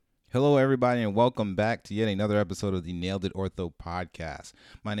Hello, everybody, and welcome back to yet another episode of the Nailed It Ortho podcast.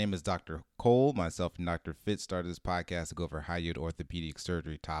 My name is Dr. Cole. Myself and Dr. Fitz started this podcast to go over high-yield orthopedic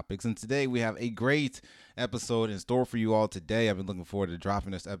surgery topics. And today we have a great episode in store for you all today. I've been looking forward to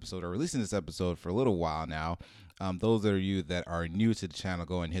dropping this episode or releasing this episode for a little while now. Those of you that are new to the channel,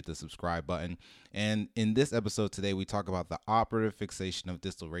 go and hit the subscribe button. And in this episode today, we talk about the operative fixation of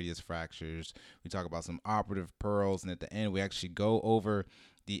distal radius fractures. We talk about some operative pearls. And at the end, we actually go over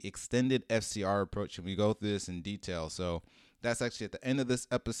the extended FCR approach, and we go through this in detail. So that's actually at the end of this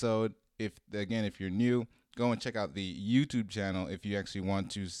episode. If you're new, go and check out the YouTube channel if you actually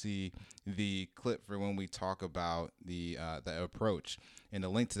want to see the clip for when we talk about the approach. And the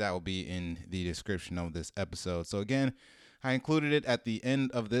link to that will be in the description of this episode. So again, I included it at the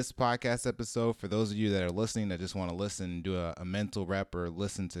end of this podcast episode for those of you that are listening that just want to listen, do a mental rep or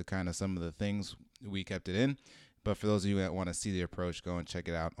listen to kind of some of the things we kept it in. But for those of you that want to see the approach, go and check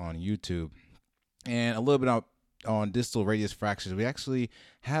it out on YouTube. And a little bit on distal radius fractures. We actually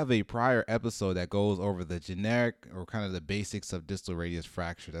have a prior episode that goes over the generic or kind of the basics of distal radius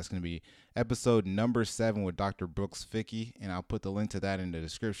fracture. That's going to be episode number 7 with Dr. Brooks Fickey. And I'll put the link to that in the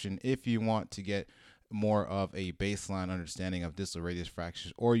description if you want to get more of a baseline understanding of distal radius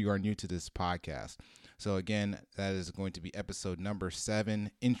fractures or you are new to this podcast. So again, that is going to be episode number 7,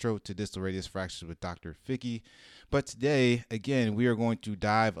 Intro to Distal Radius Fractures with Dr. Fickey. But today, again, we are going to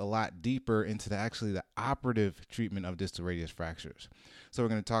dive a lot deeper into the operative treatment of distal radius fractures. So we're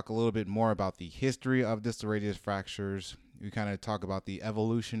going to talk a little bit more about the history of distal radius fractures. We kind of talk about the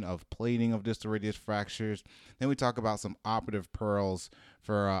evolution of plating of distal radius fractures. Then we talk about some operative pearls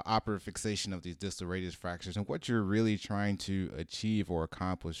for operative fixation of these distal radius fractures and what you're really trying to achieve or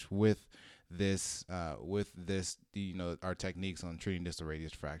accomplish with our techniques on treating distal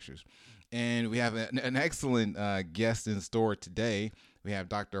radius fractures. And we have an excellent guest in store today. We have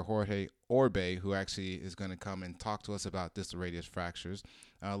Dr. Jorge Orbe, who actually is going to come and talk to us about distal radius fractures.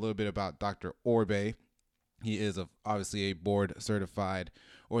 A little bit about Dr. Orbe. He is obviously a board certified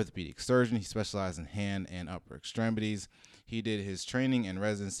orthopedic surgeon. He specializes in hand and upper extremities. He did his training and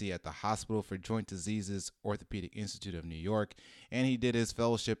residency at the Hospital for Joint Diseases Orthopedic Institute of New York, and he did his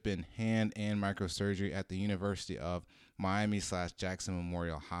fellowship in hand and microsurgery at the University of Miami/Jackson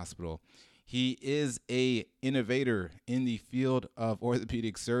Memorial Hospital. He is a innovator in the field of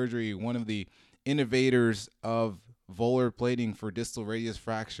orthopedic surgery, one of the innovators of volar plating for distal radius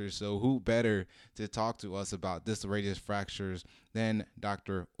fractures. So who better to talk to us about distal radius fractures than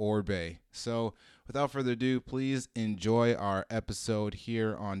Dr. Orbe? So without further ado, please enjoy our episode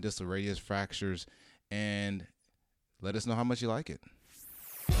here on distal radius fractures and let us know how much you like it.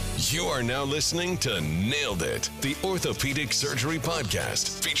 You are now listening to Nailed It, the Orthopedic Surgery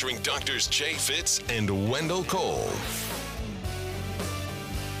Podcast, featuring Doctors Jay Fitz and Wendell Cole.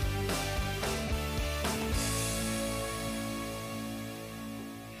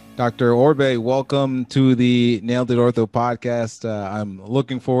 Dr. Orbe, welcome to the Nailed It Ortho podcast. I'm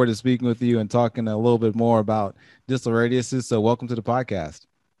looking forward to speaking with you and talking a little bit more about distal radiuses. So welcome to the podcast.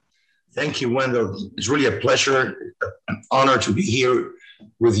 Thank you, Wendell. It's really a pleasure, an honor to be here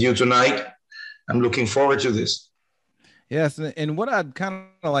with you tonight. I'm looking forward to this. Yes, and what I'd kind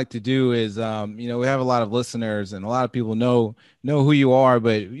of like to do is, we have a lot of listeners and a lot of people know who you are,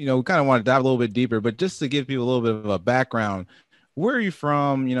 but, we kind of want to dive a little bit deeper. But just to give people a little bit of a background, where are you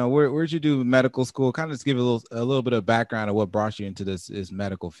from? Where'd you do medical school? Kind of just give a little bit of background of what brought you into this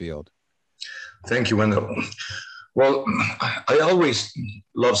medical field. Thank you, Wendell. Well, I always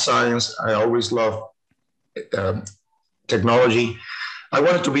love science. I always love technology. I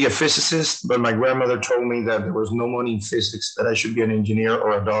wanted to be a physicist, but my grandmother told me that there was no money in physics, that I should be an engineer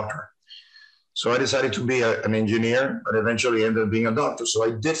or a doctor. So I decided to be an engineer, but eventually ended up being a doctor. So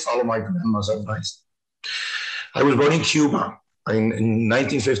I did follow my grandma's advice. I was born in Cuba in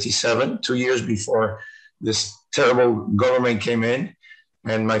 1957, 2 years before this terrible government came in,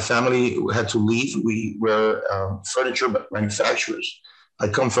 and my family had to leave. We were furniture manufacturers. I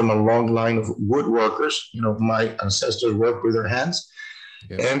come from a long line of woodworkers. My ancestors worked with their hands.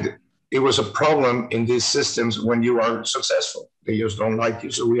 Yes. And it was a problem in these systems when you are successful. They just don't like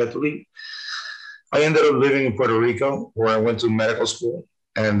you, so we had to leave. I ended up living in Puerto Rico, where I went to medical school.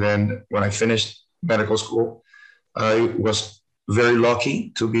 And then when I finished medical school, I was very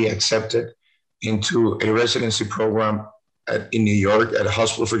lucky to be accepted into a residency program in New York at a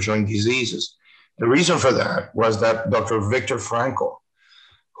Hospital for Joint Diseases. The reason for that was that Dr. Viktor Frankl,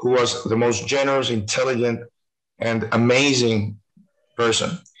 who was the most generous, intelligent, and amazing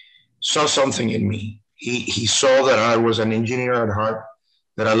person, saw something in me. He saw that I was an engineer at heart,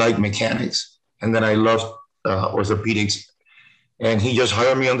 that I liked mechanics, and that I loved orthopedics. and he just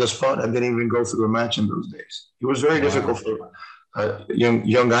hired me on the spot. I didn't even go through a match in those days. It was very Wow. difficult for a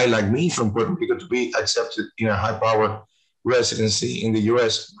young guy like me from Puerto Rico to be accepted in a high power residency in the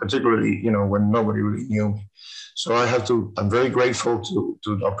U.S., particularly when nobody really knew me. So I'm very grateful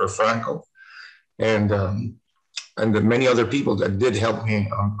to Dr. Frankel and the many other people that did help me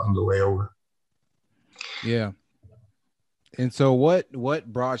on the way over. Yeah. And so what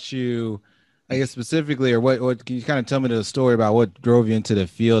brought you, I guess specifically, or what can you kind of tell me the story about what drove you into the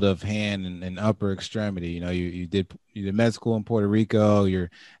field of hand and upper extremity? You did med school in Puerto Rico. You're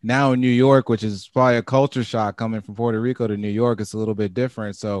now in New York, which is probably a culture shock coming from Puerto Rico to New York. It's a little bit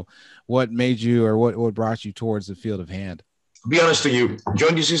different. So what made you, or what brought you towards the field of hand? To be honest with you,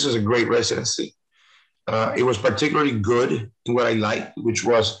 joint disease is a great residency. It was particularly good in what I liked, which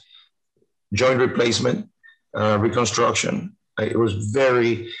was joint replacement, reconstruction. It was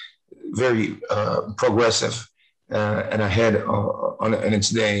very, very progressive and ahead in its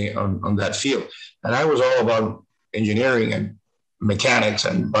day on that field. And I was all about engineering and mechanics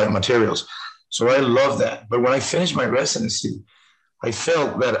and biomaterials. So I love that. But when I finished my residency, I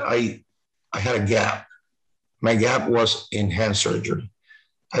felt that I had a gap. My gap was in hand surgery.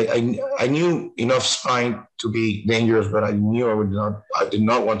 I knew enough spine to be dangerous, but I knew I did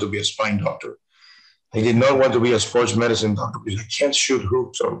not want to be a spine doctor. I did not want to be a sports medicine doctor because I can't shoot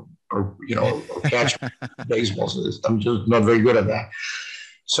hoops or catch baseballs. I'm just not very good at that.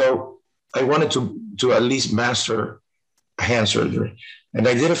 So I wanted to at least master hand surgery. And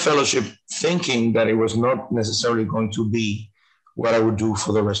I did a fellowship thinking that it was not necessarily going to be what I would do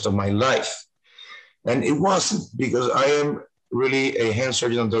for the rest of my life. And it wasn't, because I am really a hand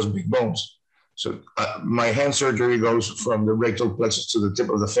surgeon that does big bones. So my hand surgery goes from the rectal plexus to the tip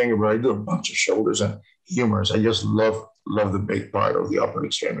of the finger, but I do a bunch of shoulders and humors. I just love the big part of the upper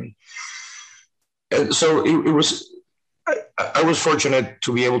extremity. And so I was fortunate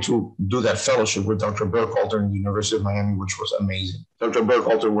to be able to do that fellowship with Dr. Burkhalter in the University of Miami, which was amazing. Dr.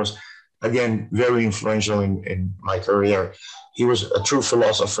 Burkhalter was, again, very influential in my career. He was a true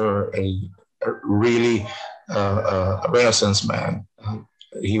philosopher, a really a Renaissance man.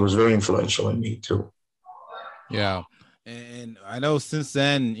 He was very influential in me too. Yeah. And I know since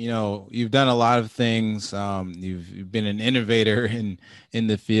then, you've done a lot of things. You've been an innovator in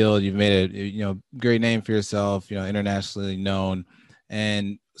the field. You've made a great name for yourself, internationally known.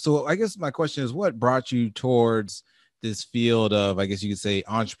 And so I guess my question is, what brought you towards this field of, I guess you could say,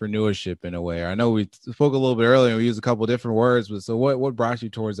 entrepreneurship in a way? I know we spoke a little bit earlier, we used a couple of different words, but so what brought you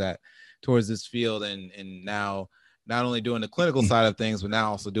towards this field, and now not only doing the clinical side of things, but now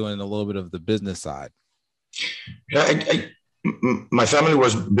also doing a little bit of the business side? Yeah, my family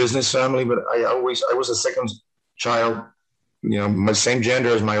was business family, but I was a second child, my same gender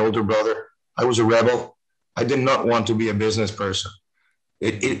as my older brother. I was a rebel. I did not want to be a business person.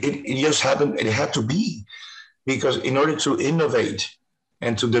 It just happened. It had to be, because in order to innovate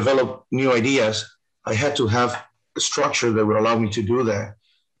and to develop new ideas, I had to have a structure that would allow me to do that.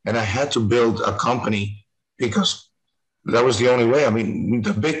 And I had to build a company, because that was the only way. I mean,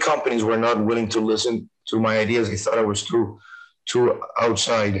 the big companies were not willing to listen to my ideas. They thought I was too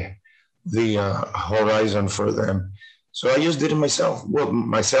outside the horizon for them. So I just did it myself.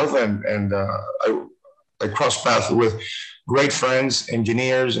 And I crossed paths with great friends,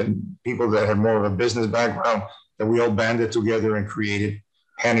 engineers, and people that had more of a business background, that we all banded together and created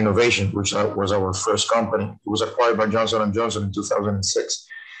Hand Innovation, which was our first company. It was acquired by Johnson & Johnson in 2006.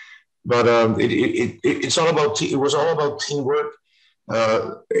 But it was all about teamwork.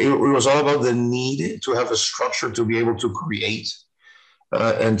 It was all about the need to have a structure to be able to create.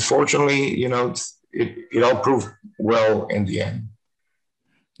 And fortunately, it all proved well in the end.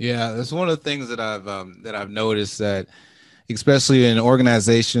 Yeah, that's one of the things that I've noticed, that especially in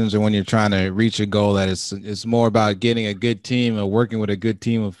organizations, or when you're trying to reach a goal, that it's more about getting a good team or working with a good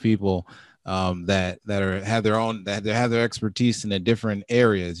team of people that have their expertise in the different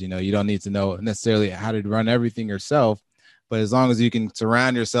areas. You don't need to know necessarily how to run everything yourself, but as long as you can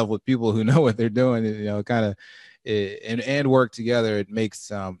surround yourself with people who know what they're doing, and work together, it makes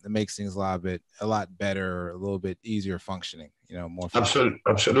things a lot better, a little bit easier functioning. More functioning.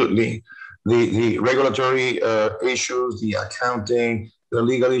 Absolutely. The regulatory issues, the accounting, the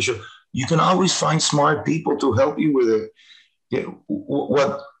legal issue, you can always find smart people to help you with it.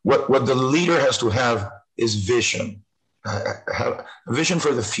 What the leader has to have is vision, have a vision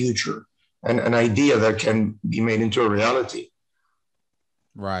for the future, and an idea that can be made into a reality.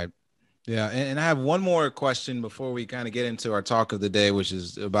 Right. Yeah. And I have one more question before we kind of get into our talk of the day, which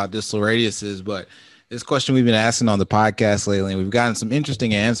is about distal radiuses. But this question we've been asking on the podcast lately, and we've gotten some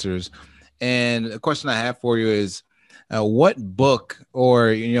interesting answers. And the question I have for you is, what book,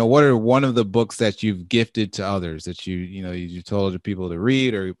 or what are one of the books that you've gifted to others that you told the people to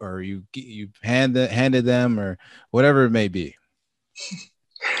read, or you handed them, or whatever it may be?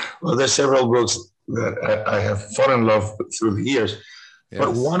 Well, there's several books that I have fallen in love with through the years, yes.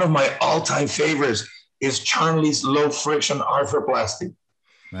 But one of my all-time favorites is Charlie's Low Friction Arthroplasty.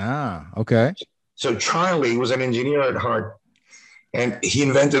 Ah, okay. So Charlie was an engineer at heart, and he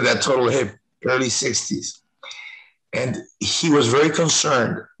invented that total hip, early 60s. And he was very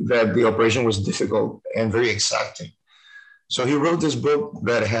concerned that the operation was difficult and very exacting. So he wrote this book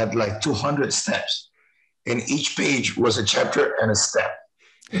that had like 200 steps, and each page was a chapter and a step.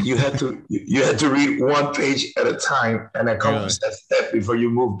 You had to read one page at a time and accomplish that step before you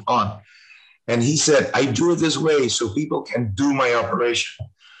moved on. And he said, I do it this way so people can do my operation.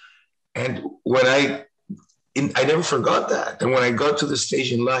 And when I never forgot that. And when I got to the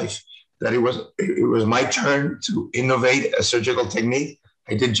stage in life that it was my turn to innovate a surgical technique,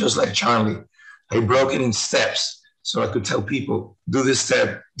 I did just like Charlie. I broke it in steps so I could tell people, do this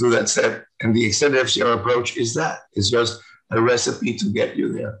step, do that step. And the extended FCR approach is that. It's just a recipe to get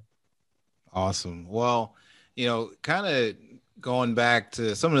you there. Awesome. Well, kind of going back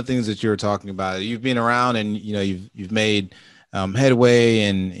to some of the things that you were talking about, you've been around and, you've made headway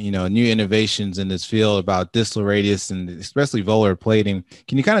and, new innovations in this field about distal radius and especially volar plating.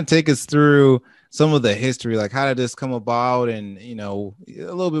 Can you kind of take us through some of the history, like how did this come about, and, a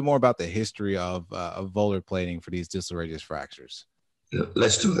little bit more about the history of volar plating for these distal radius fractures?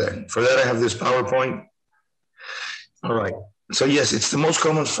 Let's do that. For that, I have this PowerPoint. All right. So yes, it's the most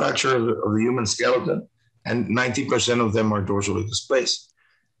common fracture of the human skeleton, and 90% of them are dorsally displaced.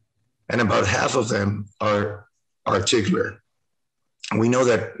 And about half of them are articular. And we know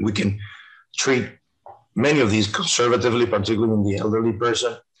that we can treat many of these conservatively, particularly in the elderly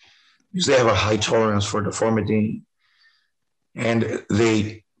person, because they have a high tolerance for deformity and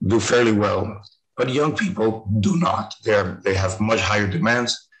they do fairly well. But young people do not. They have much higher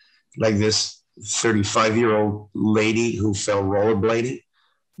demands, like this 35-year-old lady who fell rollerblading.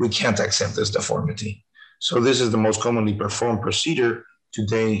 We can't accept this deformity. So this is the most commonly performed procedure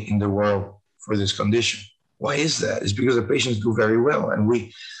today in the world for this condition. Why is that? It's because the patients do very well, and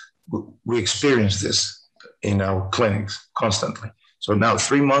we experience this in our clinics constantly. So now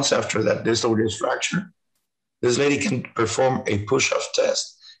 3 months after that distal radius fracture, this lady can perform a push-off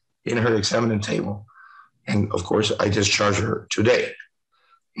test in her examining table. And of course, I discharge her today.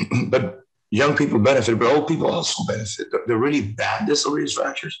 But young people benefit, but old people also benefit. The really bad distal radius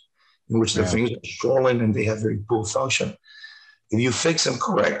fractures, in which the fingers are swollen and they have very poor function, if you fix them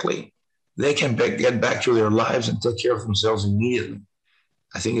correctly, they can get back to their lives and take care of themselves immediately.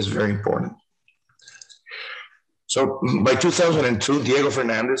 I think it's very important. So by 2002, Diego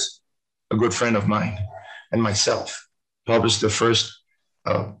Fernandez, a good friend of mine, and myself published the first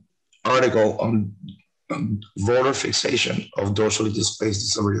article on volar fixation of dorsally displaced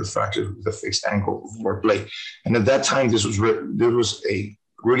distal radius fractures with a fixed ankle volar plate. And at that time, this was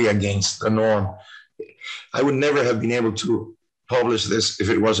really against the norm. I would never have been able to publish this if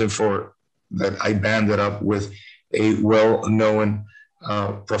it wasn't for that I banded up with a well-known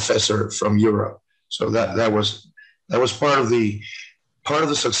professor from Europe. So that was part of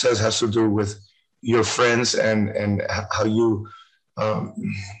the success has to do with your friends and how you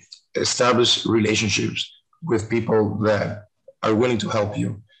establish relationships with people that are willing to help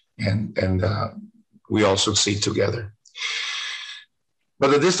you, and we all succeed together.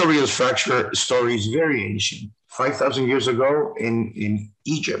 But the distal radius fracture story is very ancient. 5,000 years ago in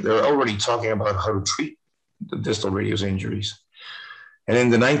Egypt, they were already talking about how to treat the distal radius injuries. And in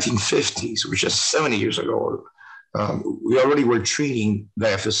the 1950s, which is 70 years ago, we already were treating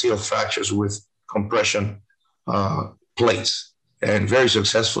diaphyseal fractures with compression plates, and very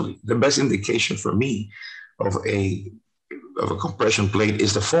successfully. The best indication for me of a compression plate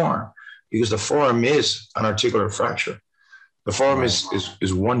is the forearm, because the forearm is an articular fracture. The forearm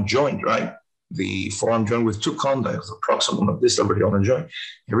is one joint, right? The forearm joint with two condyles, the proximal and distal over the ulnar joint.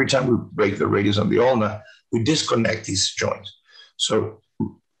 Every time we break the radius on the ulna, we disconnect these joints. So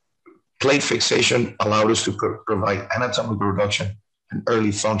plate fixation allowed us to provide anatomical reduction and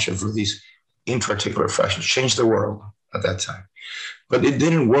early function for these intra-articular fractures. Changed the world at that time. But it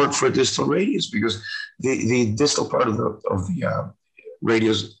didn't work for distal radius because the distal part of the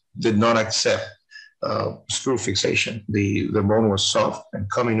radius did not accept screw fixation. The bone was soft and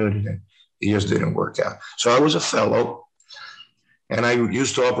comminuted, and it just didn't work out. So I was a fellow, and I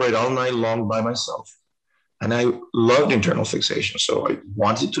used to operate all night long by myself. And I loved internal fixation. So I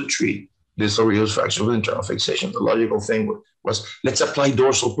wanted to treat distal radius fracture with internal fixation. The logical thing was, let's apply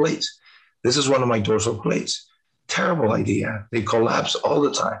dorsal plates. This is one of my dorsal plates. Terrible idea. They collapse all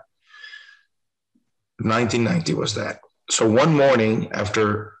the time. 1990 was that. So one morning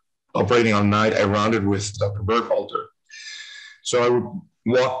after operating all night, I rounded with Dr. Burkhalter. So I would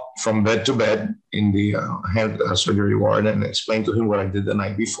walk from bed to bed in the hand surgery ward and explain to him what I did the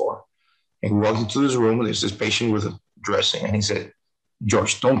night before. And he walked into this room, there's this patient with a dressing, and he said,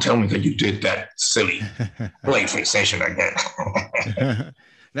 "George, don't tell me that you did that silly plate fixation again."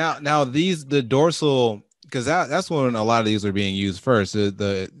 Now the dorsal, because that's when a lot of these are being used first.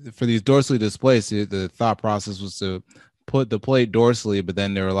 For these dorsally displaced, the thought process was to put the plate dorsally, but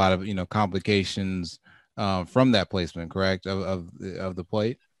then there were a lot of complications from that placement, correct, of the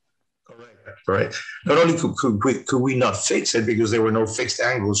plate. Correct. Not only could we not fix it because there were no fixed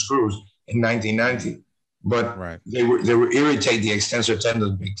angle screws in 1990, but they were irritate the extensor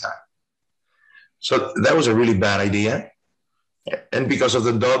tendon big time. So that was a really bad idea. And because of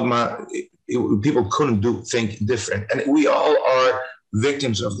the dogma, people couldn't think different. And we all are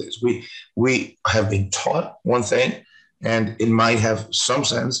victims of this. We have been taught one thing, and it might have some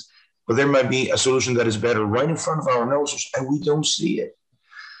sense, but there might be a solution that is better right in front of our noses, and we don't see it.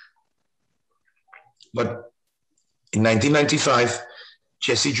 But in 1995,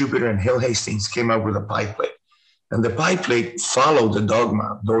 Jesse Jupiter and Hill Hastings came up with a pie plate. And the pie plate followed the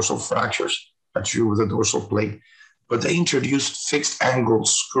dogma, dorsal fractures, that's true with the dorsal plate, but they introduced fixed angle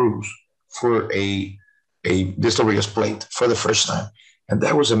screws for a distal rectus plate for the first time. And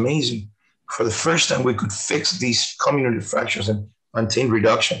that was amazing. For the first time, we could fix these comminuted fractures and maintain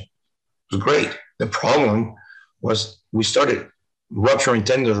reduction. It was great. The problem was we started rupturing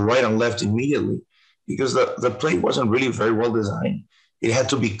tendons right and left immediately because the plate wasn't really very well designed. It had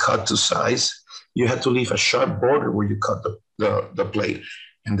to be cut to size. You had to leave a sharp border where you cut the plate,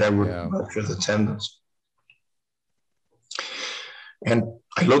 and that would rupture the tendons. And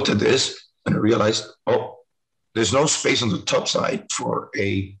I looked at this and I realized, oh, there's no space on the top side for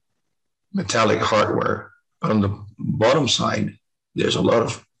a metallic hardware, but on the bottom side, there's a lot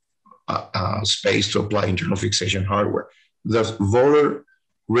of space to apply internal fixation hardware. The volar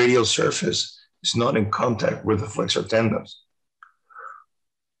radial surface is not in contact with the flexor tendons.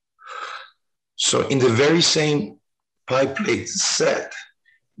 So in the very same pie plate set,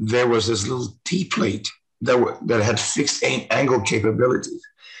 there was this little T plate that had fixed angle capabilities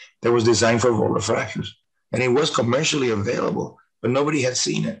that was designed for volar fractures. And it was commercially available, but nobody had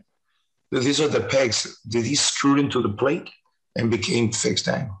seen it. These are the pegs. These screwed into the plate and became fixed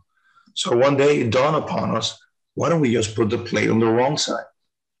angle. So one day it dawned upon us, why don't we just put the plate on the wrong side?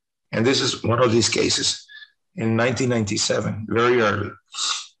 And this is one of these cases in 1997, very early,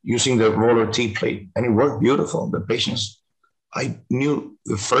 using the volar T plate, and it worked beautiful. The patients, I knew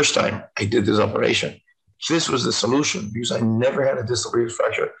the first time I did this operation, this was the solution because I never had a distal rectus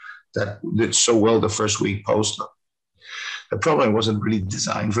fracture that did so well the first week post-op. The problem wasn't really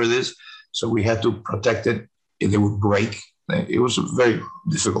designed for this, so we had to protect it. It would break. It was a very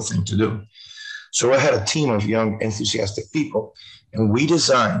difficult thing to do. So I had a team of young, enthusiastic people, and we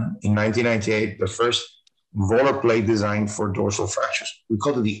designed in 1998 the first volar plate designed for dorsal fractures. We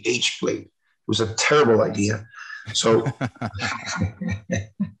called it the H plate. It was a terrible idea. So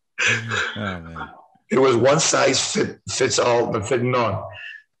it was one size fits all, but fit none.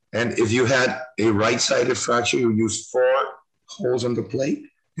 And if you had a right-sided fracture, you used 4 holes on the plate.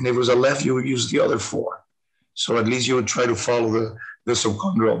 And if it was a left, you would use the other 4. So at least you would try to follow the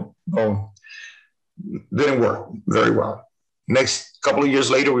subchondral bone. Didn't work very well. Next couple of years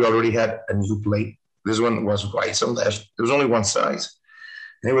later, we already had a new plate. This one was right and left. There was only one size.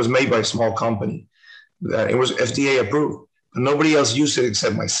 And it was made by a small company. It was FDA approved. But nobody else used it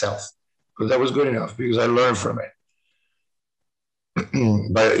except myself. But that was good enough because I learned from it.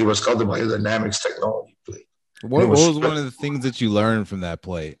 But it was called the biodynamics technology plate. What was one of the things that you learned from that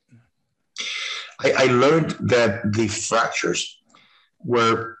plate? I learned that the fractures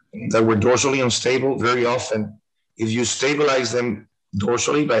that were dorsally unstable very often, if you stabilize them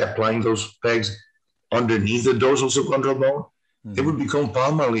dorsally by applying those pegs underneath the dorsal subchondral bone, they would become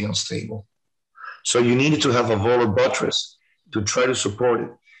palmarly unstable. So you needed to have a volar buttress to try to support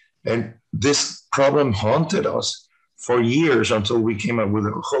it. And this problem haunted us for years until we came up with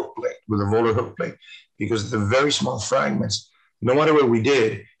a hook plate, with a volar hook plate, because the very small fragments, no matter what we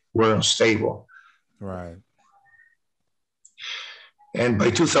did, were unstable. Right. And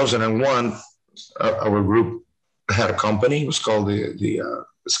by 2001, our group had a company. It was called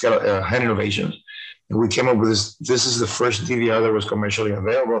the Hand Innovations. And we came up with this. This is the first DVR that was commercially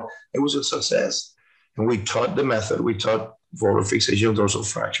available. It was a success. And we taught the method. We taught volar fixation of dorsal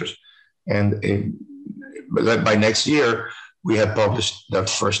fractures. And by next year, we had published that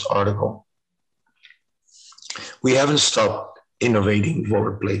first article. We haven't stopped innovating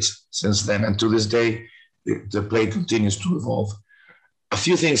volar plates since then. And to this day, the plate continues to evolve. A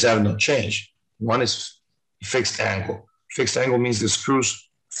few things have not changed. One is fixed angle. Fixed angle means the screws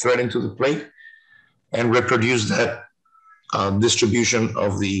thread into the plate and reproduce that distribution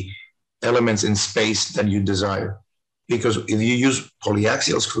of the elements in space that you desire. Because if you use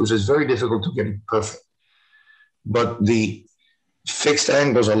polyaxial screws, it's very difficult to get it perfect. But the fixed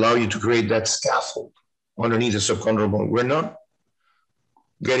angles allow you to create that scaffold underneath the subchondral bone. We're not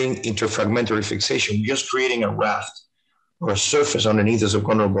getting interfragmentary fixation, we're just creating a raft or a surface underneath the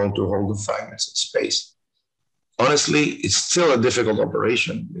subchondral bone to hold the fragments in space. Honestly, it's still a difficult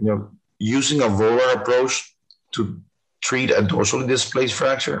operation. Using a volar approach to treat a dorsally displaced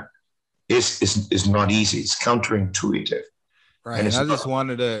fracture is not easy. It's counterintuitive. Right. And I just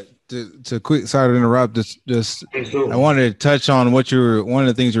wanted to quick, sorry to interrupt. Just I wanted to touch on one of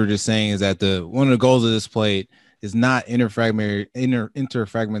the things you were just saying is that one of the goals of this plate is not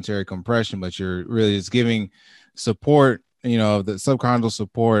interfragmentary compression, but you're really just giving support, the subchondral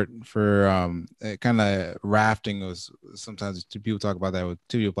support for kind of rafting. Was sometimes people talk about that with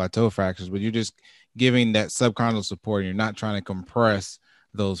tibial plateau fractures, but you're just giving that subchondral support. And you're not trying to compress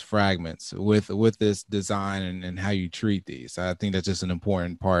those fragments with this design and how you treat these. I think that's just an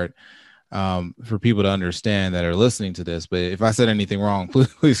important part for people to understand that are listening to this. But if I said anything wrong,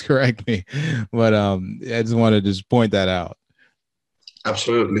 please correct me. But I just wanted to just point that out.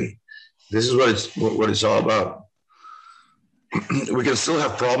 Absolutely. This is what it's all about. We can still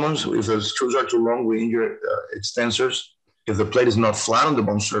have problems. If the screws are too long, we injure extensors. If the plate is not flat on the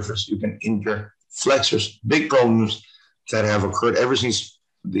bone surface, you can injure flexors. Big problems that have occurred ever since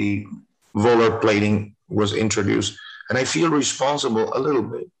the volar plating was introduced. And I feel responsible a little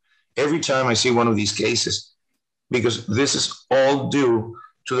bit every time I see one of these cases, because this is all due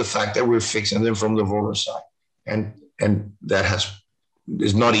to the fact that we're fixing them from the volar side. And that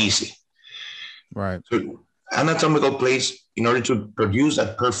is not easy. Right. So anatomical plates, in order to produce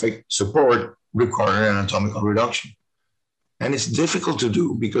that perfect support, require an anatomical reduction. And it's difficult to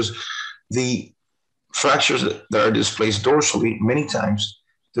do because the fractures that are displaced dorsally, many times,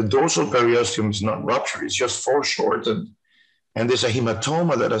 the dorsal periosteum is not ruptured, it's just foreshortened. And there's a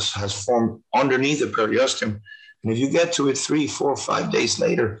hematoma that has formed underneath the periosteum. And if you get to it 3, 4, 5 days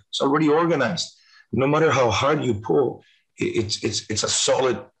later, it's already organized. No matter how hard you pull, it's a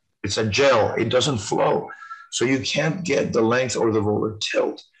solid, it's a gel, it doesn't flow. So you can't get the length or the volar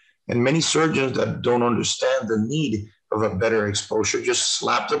tilt. And many surgeons that don't understand the need of a better exposure just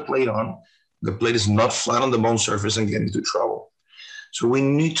slap the plate on. The plate is not flat on the bone surface and get into trouble. So we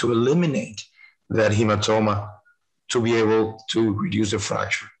need to eliminate that hematoma to be able to reduce the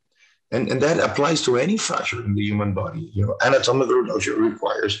fracture. And that applies to any fracture in the human body. Anatomical reduction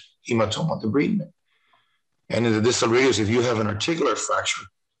requires hematoma debridement. And in the distal radius, if you have an articular fracture,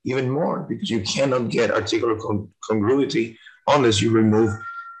 even more, because you cannot get articular congruity unless you remove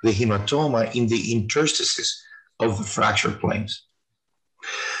the hematoma in the interstices of the fracture planes.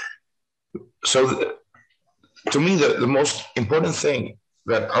 So to me, the most important thing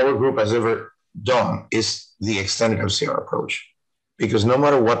that our group has ever done is the extended FCR approach. Because no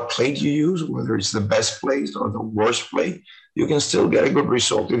matter what plate you use, whether it's the best plate or the worst plate, you can still get a good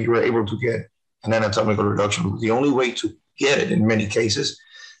result if you are able to get an anatomical reduction. The only way to get it in many cases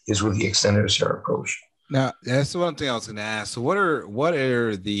is with the extended FCR approach. Now, that's one thing I was going to ask. So what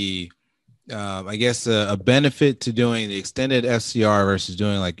are the I guess a benefit to doing the extended FCR versus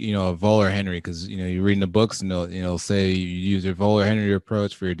doing a volar Henry? Because you're reading the books and they'll say you use your volar Henry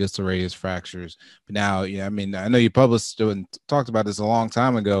approach for your distal radius fractures. But now, I know you published and talked about this a long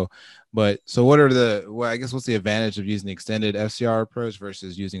time ago. But so what's the advantage of using the extended FCR approach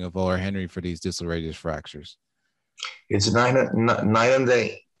versus using a volar Henry for these distal radius fractures? It's night and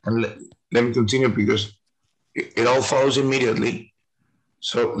day. And let me continue because it all follows immediately.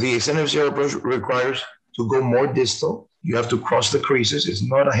 So the extended FCR approach requires to go more distal. You have to cross the creases. It's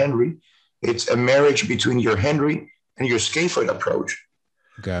not a Henry. It's a marriage between your Henry and your scaphoid approach.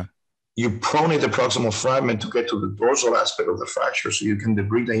 Okay. You pronate the proximal fragment to get to the dorsal aspect of the fracture so you can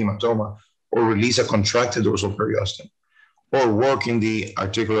debride the hematoma or release a contracted dorsal periosteum or work in the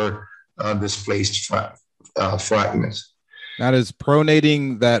articular displaced fragments. Now, does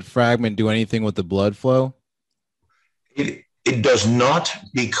pronating that fragment do anything with the blood flow? It does not,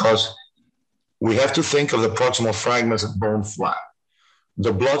 because we have to think of the proximal fragments as bone flat.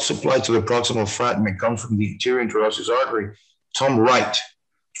 The blood supply to the proximal fragment comes from the anterior interosseous artery. Tom Wright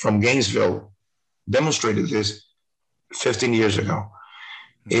from Gainesville demonstrated this 15 years ago.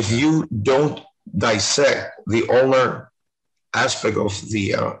 Okay. If you don't dissect the ulnar aspect of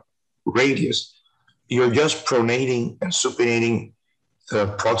the radius, you're just pronating and supinating the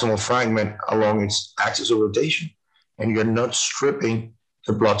proximal fragment along its axis of rotation, and you're not stripping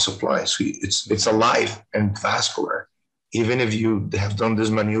the blood supply. So it's alive and vascular, even if you have done this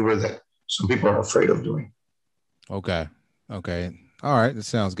maneuver that some people are afraid of doing. Okay. All right. That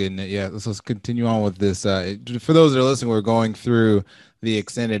sounds good. Yeah. Let's continue on with this. For those that are listening, we're going through the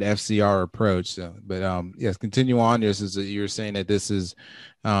extended FCR approach. So, but yes, continue on. You're saying that this is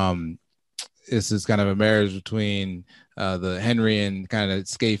kind of a marriage between the Henry and kind of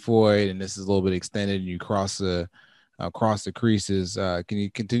scaphoid, and this is a little bit extended, and you cross the creases. Can you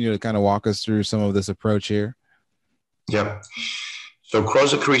continue to kind of walk us through some of this approach here? Yeah. So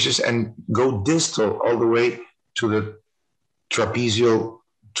cross the creases and go distal all the way to the trapezial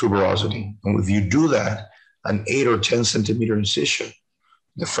tuberosity. And if you do that, an 8 or 10 centimeter incision,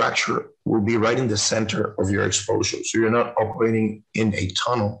 the fracture will be right in the center of your exposure. So you're not operating in a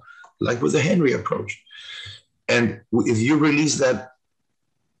tunnel like with the Henry approach. And if you release that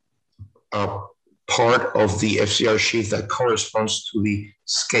part of the FCR sheath that corresponds to the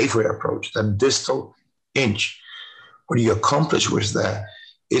scaphoid approach, that distal inch, what you accomplish with that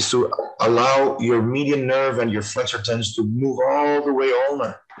is to allow your median nerve and your flexor tendons to move all the way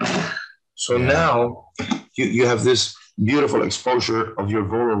ulnar. So now you have this beautiful exposure of your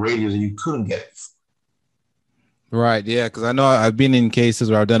volar radius that you couldn't get before. Right. Yeah. Because I know I've been in cases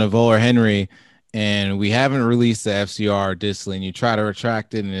where I've done a volar Henry and we haven't released the FCR distally, and you try to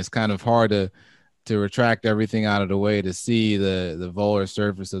retract it, and it's kind of hard to retract everything out of the way to see the volar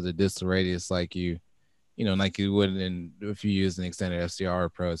surface of the distal radius like you would if you use an extended FCR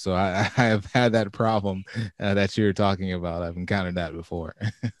approach. So I have had that problem that you're talking about. I've encountered that before.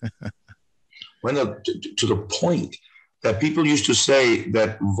 Well, to the point that people used to say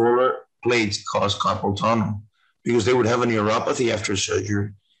that volar plates cause carpal tunnel because they would have a neuropathy after surgery.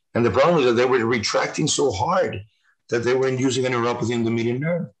 And the problem is that they were retracting so hard that they were inducing a neuropathy in the median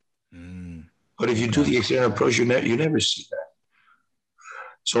nerve. But if you do the extended approach, you never see that.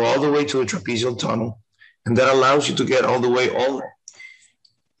 So all the way to the trapezial tunnel, and that allows you to get all the way ulnar.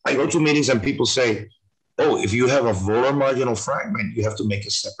 I go to meetings and people say, oh, if you have a volar marginal fragment, you have to make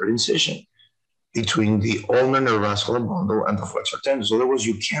a separate incision between the ulnar neurovascular bundle and the flexor tendons. Otherwise,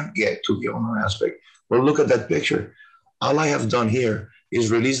 you can't get to the ulnar aspect. Well, look at that picture. All I have done here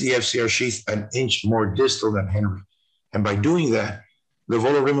is release the FCR sheath an inch more distal than Henry. And by doing that, the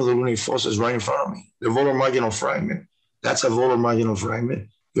volar rim of the lunate fossa is right in front of me. The volar marginal fragment, that's a volar marginal fragment,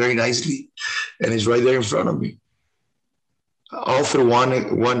 very nicely, and it's right there in front of me. All through one,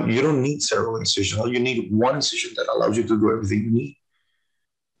 you don't need several incisions. All you need one incision that allows you to do everything you need.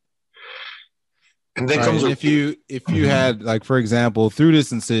 And then comes if you had, like, for example, through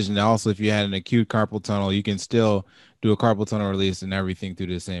this incision, also if you had an acute carpal tunnel, you can still do a carpal tunnel release and everything through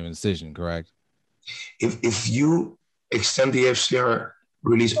the same incision, correct? If you extend the FCR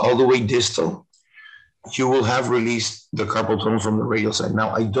release all the way distal, you will have released the carpal tunnel from the radial side.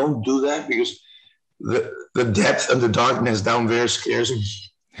 Now, I don't do that because the depth and the darkness down there scares me.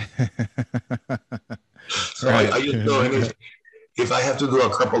 So right. I just know if I have to do a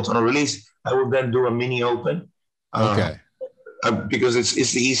carpal tunnel release, I will then do a mini open. Because it's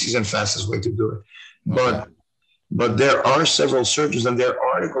the easiest and fastest way to do it. But there are several surgeons, and there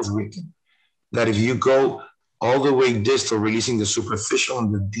are articles written that if you go all the way distal, releasing the superficial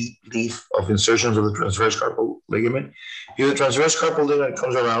and the deep leaf of insertions of the transverse carpal ligament, the transverse carpal ligament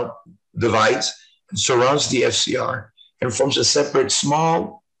comes around, divides, and surrounds the FCR and forms a separate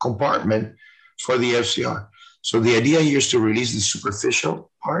small compartment for the FCR. So the idea here is to release the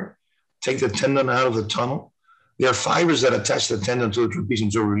superficial part, take the tendon out of the tunnel. There are fibers that attach the tendon to the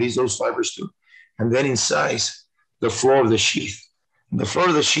trapezium, so release those fibers too. And then incise the floor of the sheath. And the floor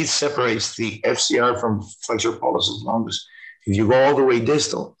of the sheath separates the FCR from flexor pollicis longus. If you go all the way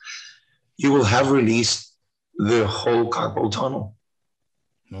distal, you will have released the whole carpal tunnel.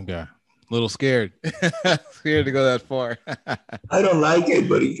 Okay. A little scared. Scared to go that far. I don't like it,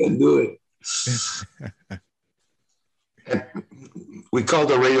 but you can do it. We call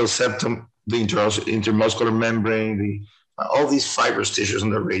the radial septum the intermuscular membrane, all these fibrous tissues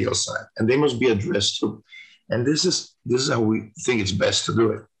on the radial side, and they must be addressed too. And this is how we think it's best to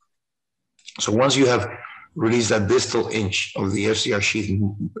do it. So once you have released that distal inch of the FCR sheath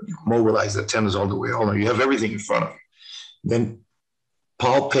and mobilize the tendons all the way ulnar, you have everything in front of you. Then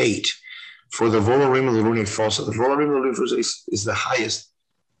palpate for the volar rim of the lunate fossa. The volar rim of the lunate fossa is the highest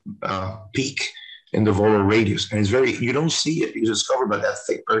peak in the volar radius. And you don't see it because it's covered by that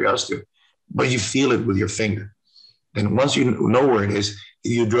thick periosteum, but you feel it with your finger. And once you know where it is,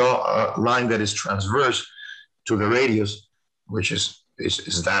 you draw a line that is transverse to the radius, which is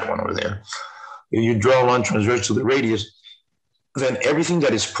that one over there. if you draw a line transverse to the radius, then everything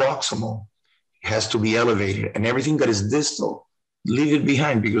that is proximal has to be elevated, and everything that is distal, leave it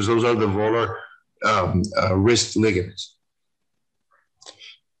behind, because those are the volar wrist ligaments.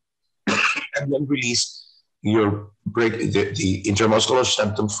 And then release your the intermuscular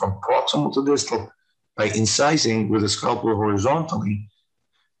septum from proximal to distal by incising with the scalpel horizontally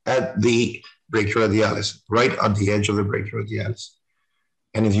at the brachioradialis, right on the edge of the brachioradialis.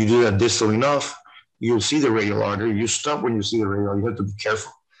 And if you do that distal enough, you'll see the radial artery. You stop when you see the radial. You have to be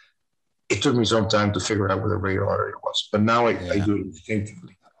careful. It took me some time to figure out where the radial artery was, but now I do it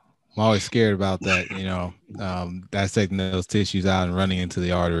instinctively. I'm always scared about that, dissecting those tissues out and running into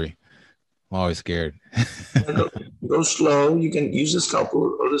the artery. I'm always scared. Go slow. You can use the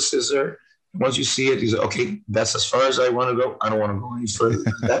scalpel or the scissor. Once you see it, you say, okay, that's as far as I want to go. I don't want to go any further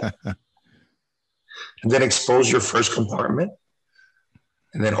than that. And then expose your first compartment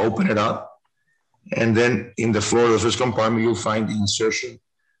and then open it up. And then in the floor of the first compartment, you'll find the insertion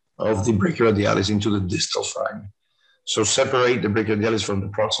of the brachioradialis into the distal fragment. So separate the brachioradialis from the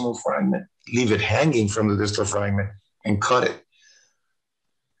proximal fragment, leave it hanging from the distal fragment, and cut it.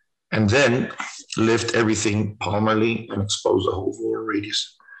 And then lift everything palmarly and expose the whole volar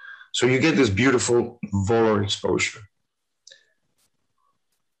radius. So you get this beautiful volar exposure.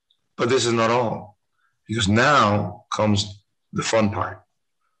 But this is not all, because now comes the fun part.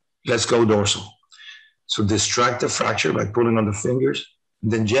 Let's go dorsal. So distract the fracture by pulling on the fingers,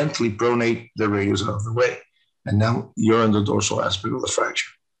 and then gently pronate the radius out of the way. And now you're in the dorsal aspect of the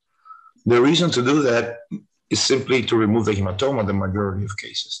fracture. The reason to do that is simply to remove the hematoma in the majority of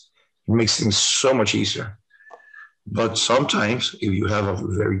cases. It makes things so much easier. But sometimes, if you have a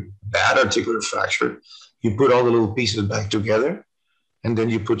very bad articular fracture, you put all the little pieces back together, and then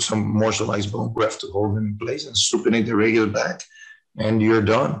you put some morselized bone graft to hold them in place and supinate the radius back, and you're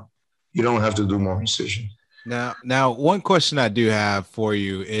done. You don't have to do more incision. Now, one question I do have for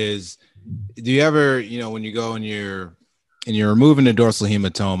you is, do you ever, when you go and you're removing the dorsal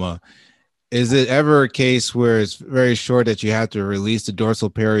hematoma, is it ever a case where it's very short that you have to release the dorsal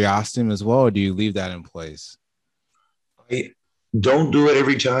periosteum as well, or do you leave that in place? I don't do it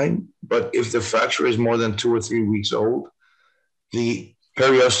every time, but if the fracture is more than 2 or 3 weeks old, the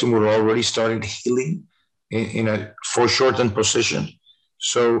periosteum will already started healing in a foreshortened position.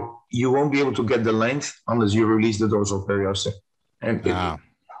 So you won't be able to get the length unless you release the dorsal periosteum. And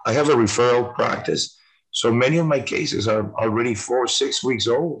I have a referral practice. So many of my cases are already 4 or 6 weeks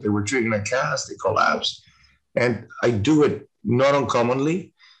old. They were treating a cast, they collapsed. And I do it not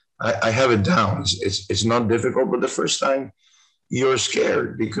uncommonly. I have it down. It's not difficult, but the first time you're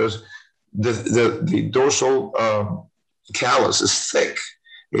scared because the dorsal callus is thick.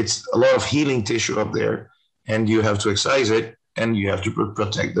 It's a lot of healing tissue up there, and you have to excise it, and you have to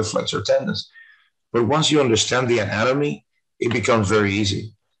protect the flexor tendons. But once you understand the anatomy, it becomes very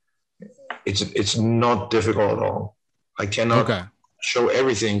easy. It's not difficult at all. I cannot show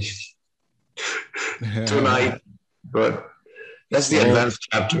everything tonight, but that's the advanced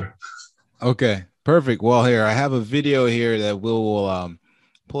chapter. Okay, perfect. Well, here I have a video here that we'll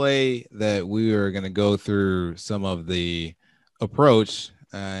play that we are going to go through some of the approach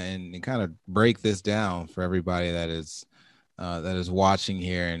and kind of break this down for everybody that is watching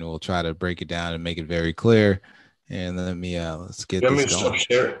here, and we'll try to break it down and make it very clear. And let me let's get this going. Stop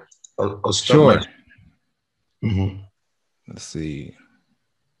share. I'll stop. Sure. Let's see.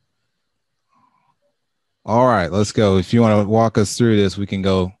 All right, let's go. If you want to walk us through this, we can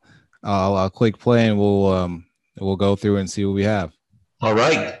go. I'll click play and we'll go through and see what we have. All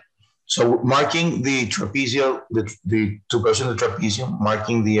right. So marking the trapezial, the tuberosity of the trapezium,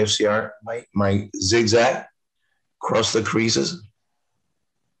 marking the FCR, my zigzag, cross the creases.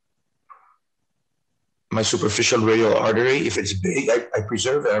 My superficial radial artery, if it's big, I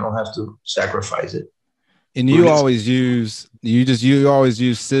preserve it. I don't have to sacrifice it. And you always use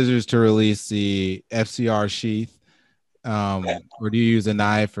scissors to release the FCR sheath, or do you use a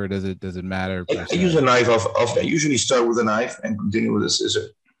knife, or does it matter? I use a knife. I usually start with a knife and continue with a scissor.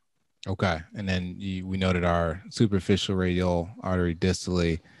 Okay, and then we noted our superficial radial artery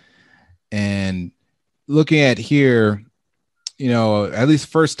distally, and looking at here, at least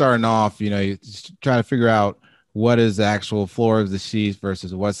first starting off, you try to figure out what is the actual floor of the sheath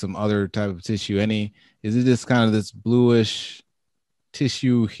versus what's some other type of tissue. Is it just kind of this bluish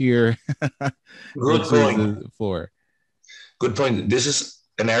tissue here? Good point. Floor. Good point. This is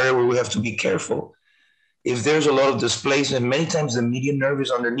an area where we have to be careful. If there's a lot of displacement, many times the median nerve is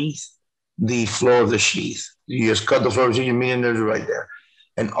underneath the floor of the sheath. You just cut the floor of the sheath, your median nerve is right there.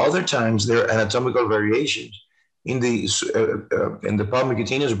 And other times there are anatomical variations in the palmar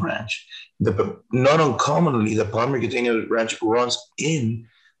cutaneous branch not uncommonly, the pulmonary cutaneous branch runs in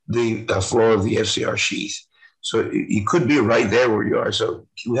the floor of the FCR sheath. So it could be right there where you are. So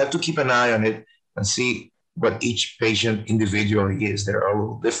you have to keep an eye on it and see what each patient individually is. They're a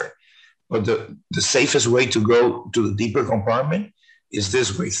little different. But the safest way to go to the deeper compartment is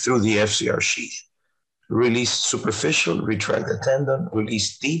this way, through the FCR sheath. Release superficial, retract the tendon,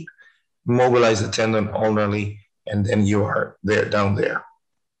 release deep, mobilize the tendon ulnarly, and then you are there, down there.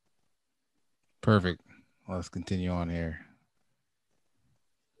 Perfect. Let's continue on here.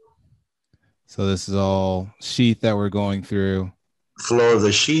 So this is all sheath that we're going through. Floor of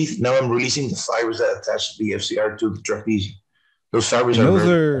the sheath. Now I'm releasing the fibers that attach the FCR to the trapezium. Those fibers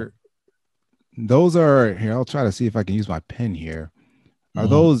those are here. I'll try to see if I can use my pen here. Are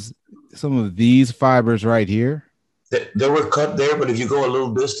those some of these fibers right here? They were cut there, but if you go a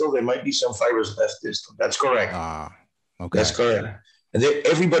little distal, there might be some fibers left distal. That's correct. Okay. That's correct. And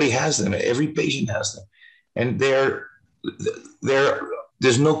everybody has them. Every patient has them. And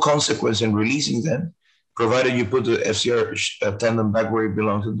there's no consequence in releasing them, provided you put the FCR tendon back where it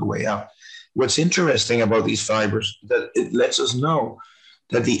belongs on the way out. What's interesting about these fibers, that it lets us know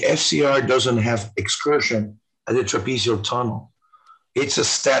that the FCR doesn't have excursion at the trapezial tunnel. It's a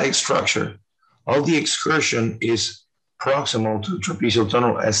static structure. All the excursion is proximal to the trapezial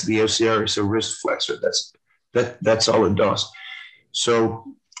tunnel, as the FCR is a wrist flexor. That's all it does. So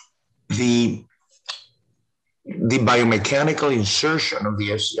the biomechanical insertion of the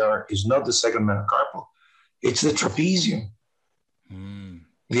FCR is not the second metacarpal, it's the trapezium.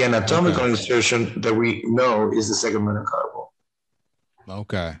 The anatomical insertion that we know is the second metacarpal.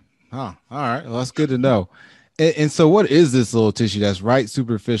 Okay. All right. Well, that's good to know. And so what is this little tissue that's right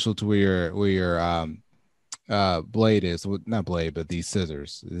superficial to where your blade is? Well, not blade, but these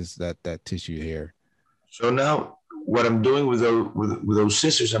scissors. Is that tissue here? So now what I'm doing with those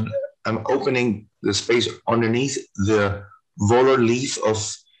scissors, I'm opening the space underneath the volar leaf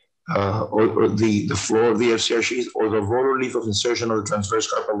of or the floor of the FCR sheath, or the volar leaf of insertion of the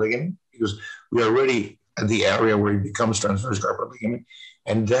transverse carpal ligament, because we are already at the area where it becomes transverse carpal ligament,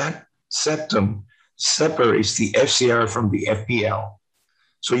 and that septum separates the FCR from the FPL.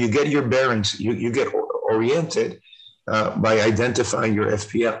 So you get your bearings, you get oriented by identifying your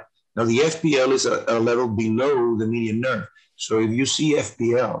FPL. Now the FPL is a level below the median nerve. So if you see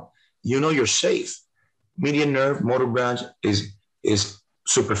FPL, you know you're safe. Median nerve, motor branch is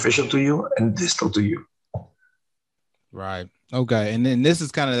superficial to you and distal to you. Right. Okay. And then this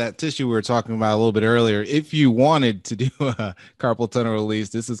is kind of that tissue we were talking about a little bit earlier. If you wanted to do a carpal tunnel release,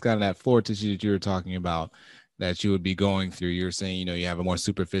 this is kind of that floor tissue that you were talking about that you would be going through. You're saying, you have a more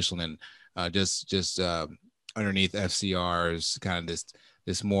superficial and just underneath FCRs, kind of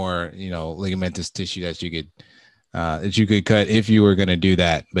this more, ligamentous tissue that you could cut if you were going to do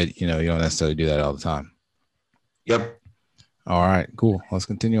that, but you don't necessarily do that all the time. Yep. All right, cool. Let's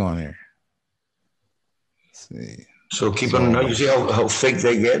continue on here. Let's see. So keep on. You see how fake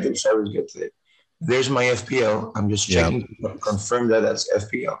they get? They always get it. There's my FPL. I'm just checking to confirm that that's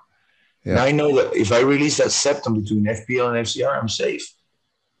FPL. Yep. Now I know that if I release that septum between FPL and FCR, I'm safe.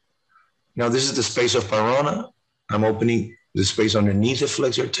 Now this is the space of Parona. I'm opening the space underneath the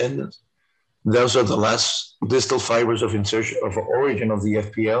flexor tendons. Those are the last distal fibers of insertion of origin of the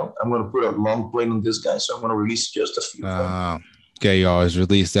FPL. I'm going to put a long plate on this guy, so I'm going to release just a few. Okay, you always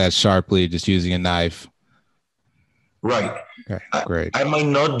release that sharply, just using a knife. Right. Okay, great. I might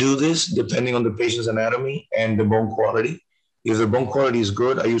not do this depending on the patient's anatomy and the bone quality. If the bone quality is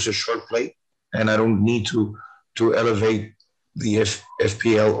good, I use a short plate, and I don't need to elevate the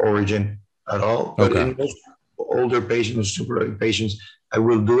FPL origin at all. But in most older patients, super early patients, I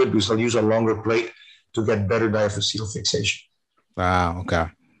will do it because I'll use a longer plate to get better diaphyseal fixation. Wow. Okay.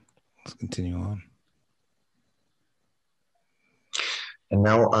 Let's continue on. And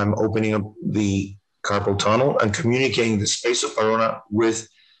now I'm opening up the carpal tunnel and communicating the space of Parona with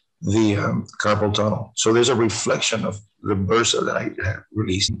the carpal tunnel. So there's a reflection of the bursa that I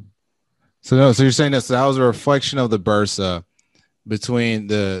released. So you're saying that was a reflection of the bursa between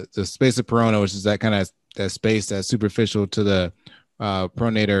the space of Parona, which is that kind of that space that's superficial to the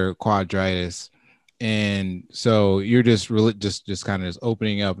pronator quadratus, and so you're just kind of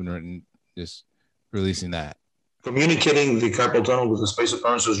opening up and just releasing that, communicating the carpal tunnel with the space of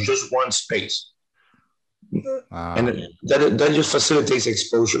Parona. So it's just one space, and that just facilitates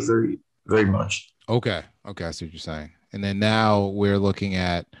exposure very, very much. Okay, I see what you're saying. And then now we're looking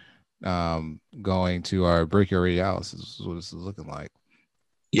at going to our brachioradialis. This is what this is looking like.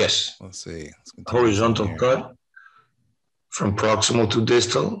 Yes. Let's see. Horizontal cut from proximal to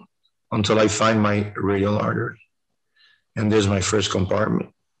distal until I find my radial artery. And there's my first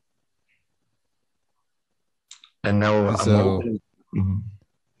compartment. And now And I'm so, open. Mhm.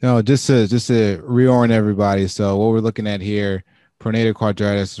 no, just to reorient everybody. So what we're looking at here, pronator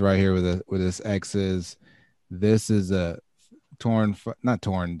quadratus is right here with this X's. This is a not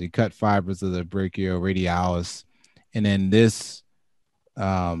torn, the cut fibers of the brachioradialis, and then this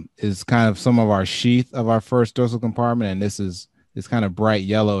is kind of some of our sheath of our first dorsal compartment, and this is this kind of bright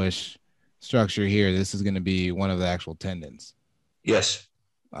yellowish structure here. This is going to be one of the actual tendons. Yes.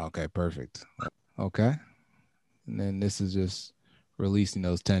 Okay, perfect. Okay, and then this is just releasing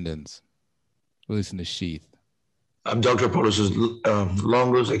those tendons, releasing the sheath. Abductor pollicis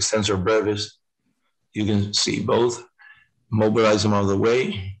longus, extensor brevis. You can see both. Mobilize them out of the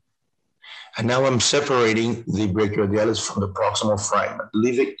way. And now I'm separating the brachioradialis from the proximal fragment.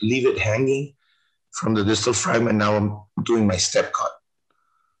 Leave it hanging from the distal fragment. Now I'm doing my step cut.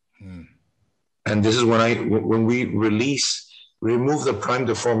 And this is when we remove the prime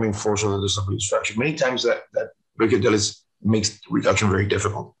deforming force of the distal structure. Many times that brachioradialis makes reduction very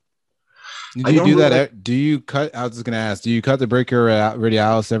difficult. Do you do that? Do you cut? I was just going to ask, do you cut the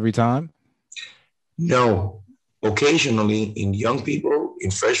brachioradialis every time? No. Occasionally in young people, in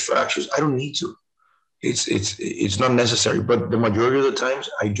fresh fractures, I don't need to. It's not necessary, but the majority of the times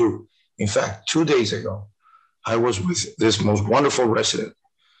I do. In fact, 2 days ago, I was with this most wonderful resident,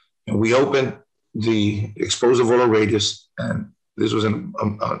 and we opened the exposed volar radius, and this was an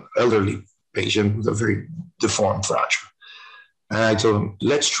elderly patient with a very deformed fracture. And I told him,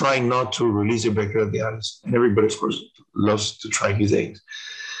 let's try not to release the brachioradialis. And everybody, of course, loves to try new things.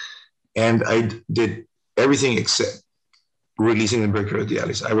 And I did everything except releasing the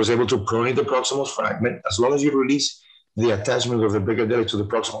brachioradialis. I was able to pronate the proximal fragment. As long as you release the attachment of the brachioradialis to the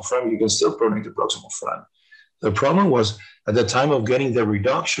proximal fragment, you can still pronate the proximal fragment. The problem was at the time of getting the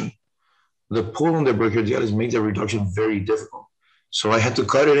reduction, the pull on the brachioradialis made the reduction very difficult. So I had to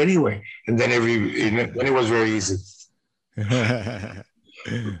cut it anyway. And then it was very easy.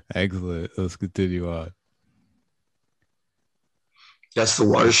 Excellent. Let's continue on. That's the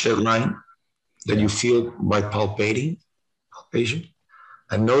watershed line that you feel by palpation.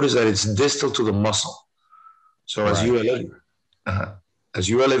 And notice that it's distal to the muscle. So as you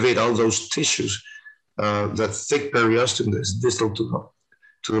elevate all those tissues, that thick periosteum that's distal to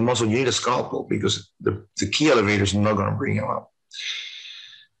the muscle, you need a scalpel because the key elevator is not going to bring you up.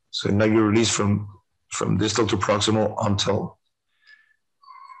 So now you release from distal to proximal until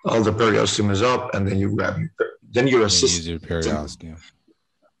all the periosteum is up, and then you grab your assistant.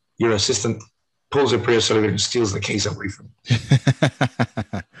 Your assistant pulls the previous elevator and steals the case away from you.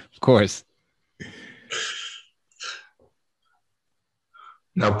 Of course.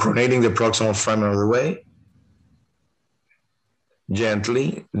 Now pronating the proximal fragment out of the way,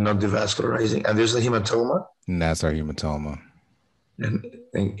 gently, not devascularizing. And there's the hematoma. And that's our hematoma. And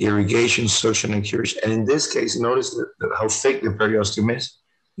irrigation, suction, and curation. And in this case, notice how thick the periosteum is.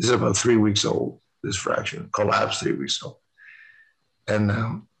 This is about 3 weeks old, this fracture, collapsed 3 weeks old.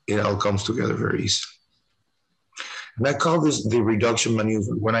 And it all comes together very easily. And I call this the reduction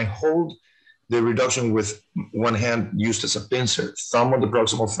maneuver. When I hold the reduction with one hand used as a pincer, thumb on the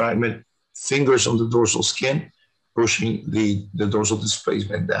proximal fragment, fingers on the dorsal skin, pushing the dorsal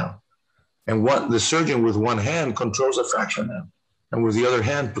displacement down. And the surgeon with one hand controls the fracture now, and with the other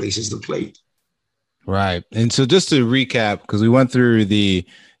hand places the plate. Right. And so just to recap, because we went through the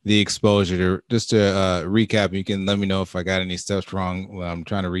exposure, just to recap, you can let me know if I got any steps wrong. I'm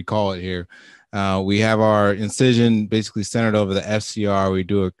trying to recall it here. We have our incision basically centered over the FCR. We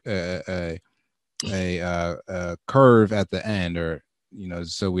do a curve at the end, or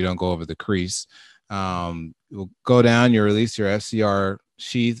so we don't go over the crease. We'll go down. You release your FCR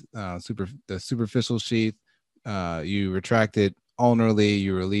sheath, the superficial sheath. You retract it ulnarly.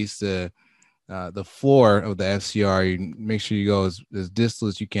 You release the floor of the FCR. You make sure you go as distal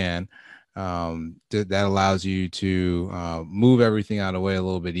as you can. That allows you to move everything out of the way a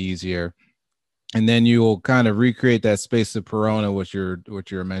little bit easier. And then you will kind of recreate that space of Perona, which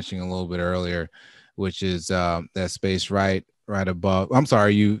you're mentioning a little bit earlier, which is that space right above. I'm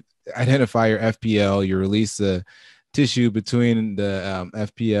sorry, you identify your FPL, you release the tissue between the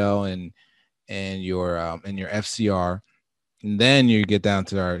FPL and your FCR. And then you get down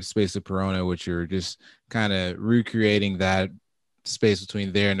to our space of Perona, which you're just kind of recreating that space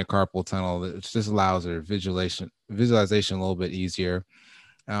between there and the carpal tunnel. It just allows our visualization a little bit easier.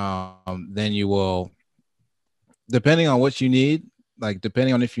 Then you will, depending on what you need, like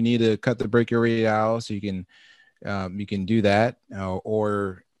depending on if you need to cut the brachioradialis, so you can do that,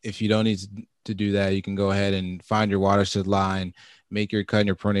 or if you don't need to do that, you can go ahead and find your watershed line, make your cut in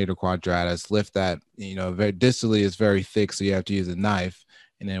your pronator quadratus, lift that, very distally is very thick, so you have to use a knife,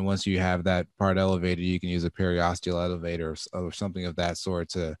 And then once you have that part elevated, you can use a periosteal elevator or something of that sort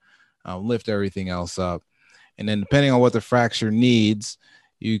to lift everything else up. And then depending on what the fracture needs,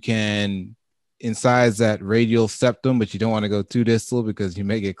 you can incise that radial septum, but you don't want to go too distal because you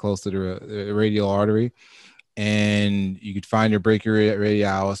may get close to the radial artery. And you could find your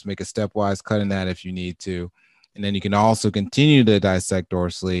brachioradialis, make a stepwise cut in that if you need to. And then you can also continue to dissect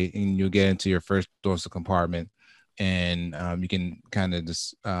dorsally, and you'll get into your first dorsal compartment. And you can kind of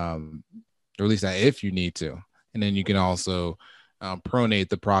just release that if you need to. And then you can also pronate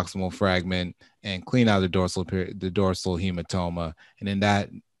the proximal fragment and clean out the dorsal hematoma. And then that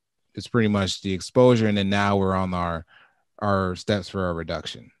is pretty much the exposure. And then now we're on our steps for our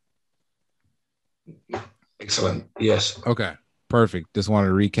reduction. Excellent. Yes. Okay. Perfect. Just wanted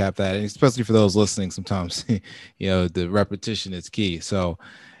to recap that, and especially for those listening. Sometimes, the repetition is key. So,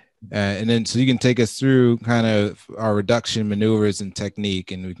 and then so you can take us through kind of our reduction maneuvers and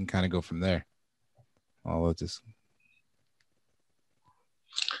technique, and we can kind of go from there. I'll just.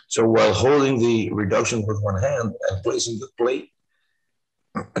 So while holding the reduction with one hand and placing the plate,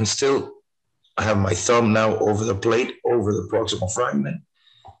 and still I have my thumb now over the plate, over the proximal fragment,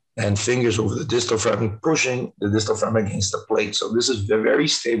 and fingers over the distal fragment, pushing the distal fragment against the plate. So this is a very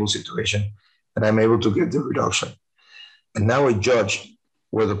stable situation, and I'm able to get the reduction. And now I judge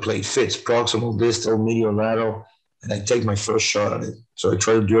where the plate fits, proximal, distal, medial, lateral, and I take my first shot at it. So I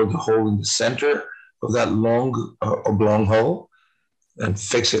try to drill the hole in the center of that long oblong hole and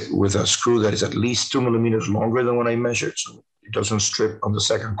fix it with a screw that is at least 2 millimeters longer than what I measured, so it doesn't strip on the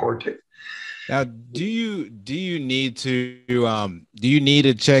second cortex. Now, do you need to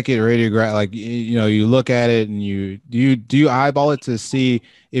check it radiograph? Like, you look at it and do you eyeball it to see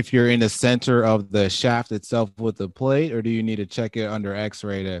if you're in the center of the shaft itself with the plate, or do you need to check it under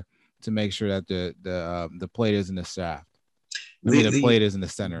X-ray to make sure that the plate is in the shaft? The plate is in the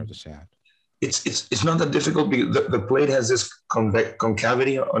center of the shaft. It's not that difficult because the plate has this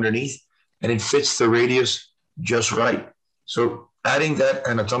concavity underneath, and it fits the radius just right. So adding that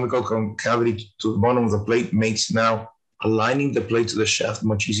anatomical concavity to the bottom of the plate makes now aligning the plate to the shaft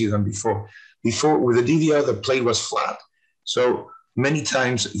much easier than before. Before, with the DVR, the plate was flat. So many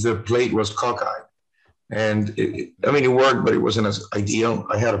times the plate was cockeyed. And it worked, but it wasn't as ideal.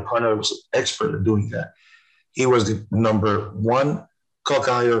 I had a partner that was an expert at doing that. He was the number one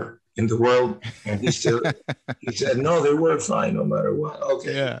cockeyer in the world. And he said, no, they work fine no matter what.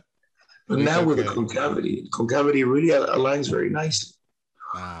 Okay. Yeah. But now with the concavity really aligns very nicely.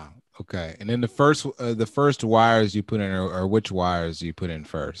 Wow. Okay. And then the first wires you put in, or which wires you put in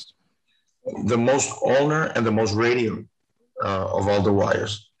first? The most ulnar and the most radial of all the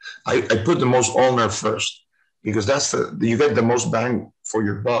wires. I put the most ulnar first because you get the most bang for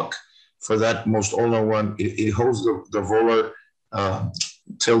your buck for that most ulnar one. It holds the volar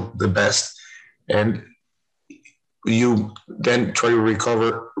tilt the best, and you then try to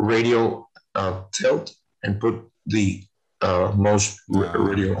recover radial tilt and put the most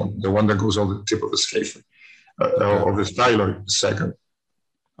radial, the one that goes on the tip of the scaphoid of the styloid second.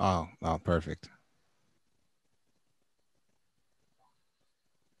 Oh, perfect.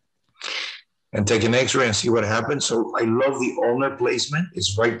 And take an X-ray and see what happens. So I love the ulnar placement.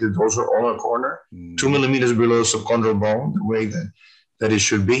 It's right the dorsal ulnar corner, 2 millimeters below the subchondral bone, the way that it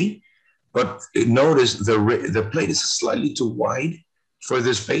should be. But notice the plate is slightly too wide for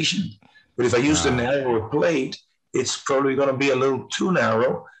this patient. But if I use the narrower plate, it's probably going to be a little too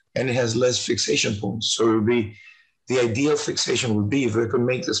narrow, and it has less fixation points. So it would be the ideal fixation would be if I could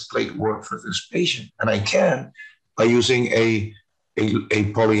make this plate work for this patient, and I can by using a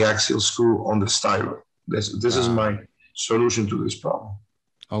polyaxial screw on the styloid. This is my solution to this problem.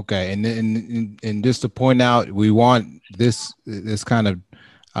 Okay, and just to point out, we want this kind of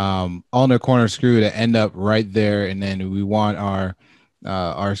ulnar corner screw to end up right there, and then we want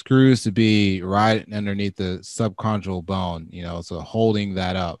our screws to be right underneath the subchondral bone, so holding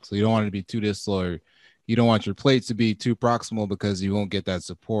that up. So you don't want it to be too distal, or you don't want your plates to be too proximal because you won't get that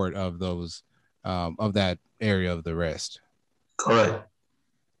support of those of that area of the wrist. Correct.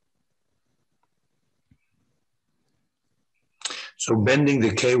 So bending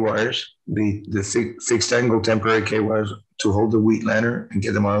the K-wires, the fixed angle temporary K-wires to hold the wheat lantern and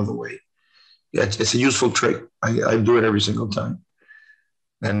get them out of the way. Yeah, it's a useful trick. I do it every single time.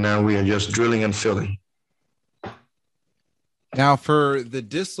 And now we are just drilling and filling. Now for the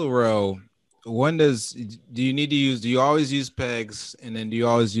distal row, do you always use pegs, and then do you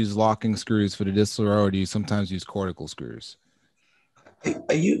always use locking screws for the distal row, or do you sometimes use cortical screws?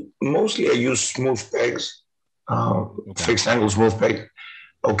 I use smooth pegs, fixed angle smooth peg.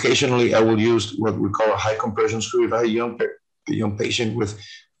 Occasionally, I will use what we call a high compression screw. If I have a young a young patient with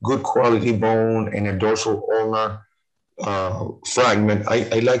good quality bone and a dorsal ulnar fragment,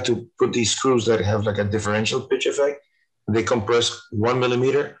 I like to put these screws that have like a differential pitch effect. They compress 1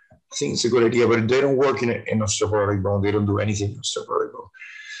 millimeter. I think it's a good idea, but they don't work in osteoporotic bone. They don't do anything in osteoporotic bone.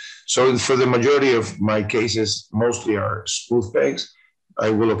 So for the majority of my cases, mostly are smooth pegs. I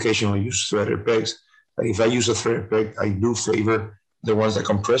will occasionally use threaded pegs. If I use a threaded peg, I do favor the ones that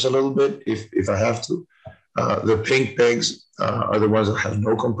compress a little bit if I have to. The pink pegs are the ones that have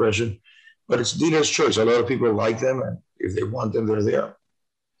no compression, but it's dealer's choice. A lot of people like them, and if they want them, they're there.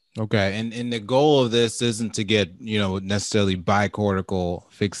 Okay. And the goal of this isn't to get, necessarily bicortical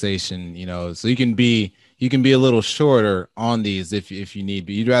fixation, so you can be a little shorter on these if you need,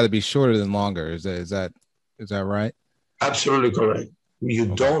 but you'd rather be shorter than longer. Is that right? Absolutely correct.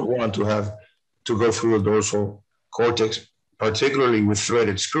 You don't want to go through the dorsal cortex, particularly with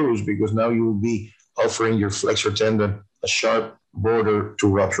threaded screws, because now you will be offering your flexor tendon a sharp border to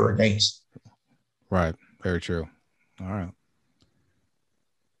rupture against. Right. Very true. All right.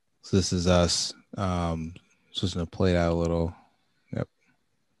 So this is us. Just gonna play it out a little. Yep.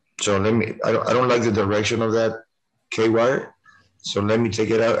 So I don't like the direction of that K-wire. So let me take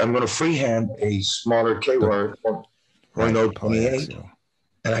it out. I'm gonna freehand a smaller K-wire, 0.028.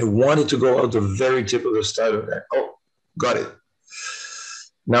 And I want it to go out the very tip of the style of that. Oh, got it.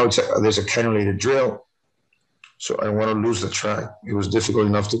 Now there's a cannulated drill. So I want to lose the track. It was difficult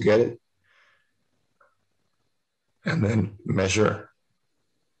enough to get it. And then measure.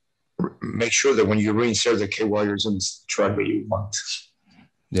 Make sure that when you reinsert the K-wire is in the track that you want.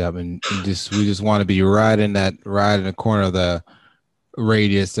 Yeah, we just want to be right in the corner of the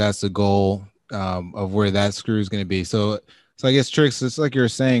radius. That's the goal of where that screw is going to be. So I guess tricks, it's like you're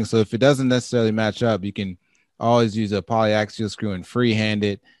saying. So if it doesn't necessarily match up, you can always use a polyaxial screw and freehand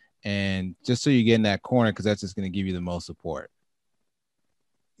it, and just so you get in that corner, because that's just going to give you the most support.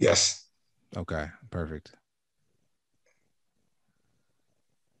 Yes. Okay, perfect.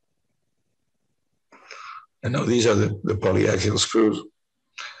 And now these are the polyaxial screws.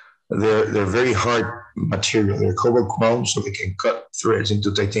 They're very hard material. They're cobalt chrome, so they can cut threads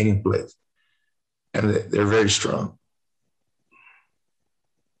into titanium plate. And they're very strong.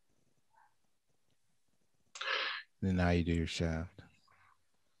 And now you do your shaft.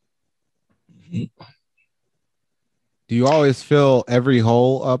 Mm-hmm. Do you always fill every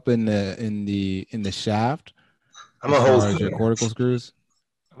hole up in the shaft? I'm a hole filler. Your cortical screws?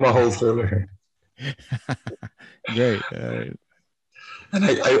 I'm a hole filler. Great. And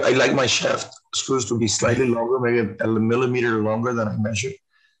I like my shaft screws to be slightly longer, maybe a millimeter longer than I measured.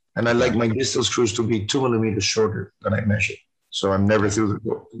 And I like my distal screws to be 2 millimeters shorter than I measured. So I'm never through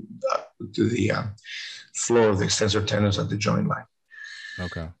the floor of the extensor tendons at the joint line.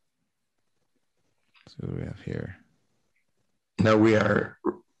 Okay. So what do we have here? Now we are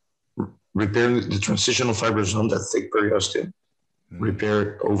repairing the transitional fibrosome, that thick periosteum,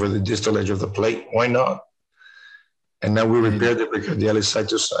 repaired over the distal edge of the plate. Why not? And now we repair the brachioradialis side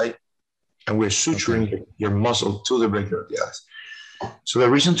to side, and we're suturing your muscle to the brachioradialis. So the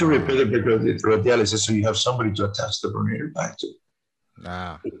reason to repair the brachioradialis is so you have somebody to attach the pronator back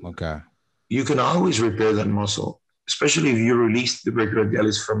to. Okay. You can always repair that muscle, especially if you release the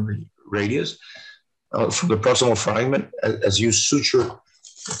brachioradialis from the radius, from the proximal fragment, as you suture.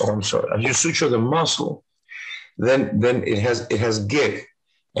 As you suture the muscle, then it has give,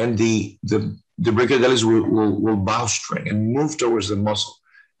 and the brachioradialis will bowstring and move towards the muscle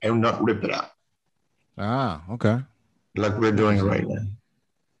and not rip it out. Okay. Like we're doing right now.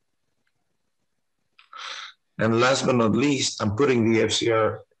 And last but not least, I'm putting the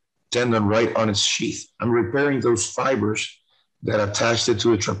FCR tendon right on its sheath. I'm repairing those fibers that attached it to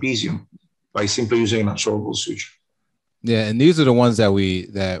the trapezium by simply using an absorbable suture. Yeah, and these are the ones that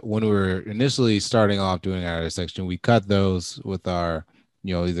when we were initially starting off doing our dissection, we cut those with our,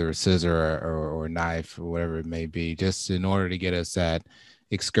 either a scissor or knife or whatever it may be, just in order to get us that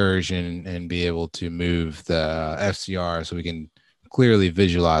excursion and be able to move the FCR so we can clearly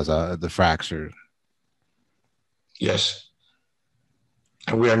visualize the fracture. Yes.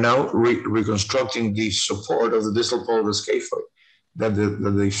 And we are now reconstructing the support of the distal pole of the scaphoid that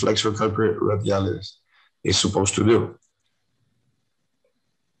the flexor carpi radialis is supposed to do.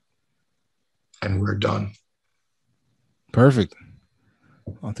 And we're done. Perfect.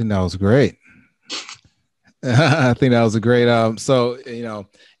 I think that was great. I think that was a great. So,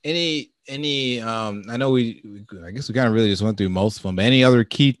 any, I know I guess we kind of really just went through most of them, but any other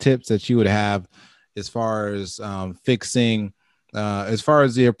key tips that you would have as far as fixing, as far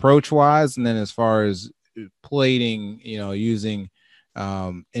as the approach wise, and then as far as plating, using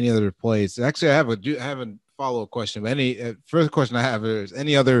any other plates? Actually, I have a follow-up question. But any first question I have is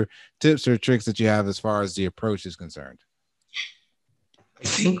any other tips or tricks that you have as far as the approach is concerned? I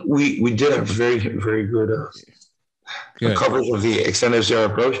think we did a very, very good coverage of the extended FCR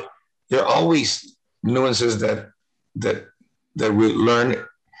approach. There are always nuances that we learn.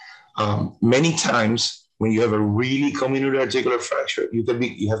 Many times when you have a really comminuted articular fracture,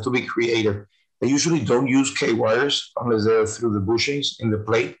 you have to be creative. I usually don't use K-wires unless they're through the bushings in the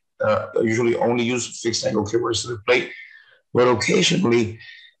plate. I usually only use fixed angle K-wires to the plate, but occasionally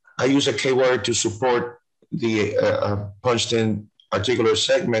I use a K-wire to support the punched in articular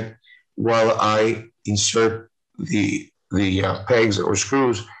segment while I insert the pegs or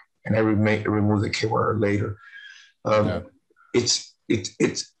screws, and I remove the K-wire later.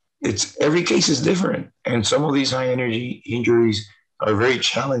 It's every case is different, and some of these high energy injuries are very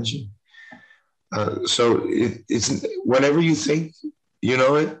challenging. So it's whenever you think you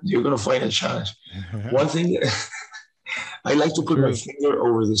know it, you're going to find a challenge. One thing, I like to put my finger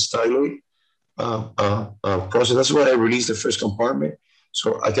over the styloid process. That's why I release the first compartment, so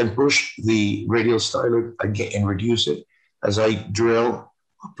I can push the radial styloid again and reduce it as I drill,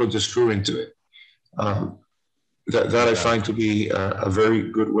 put the screw into it. That I find to be a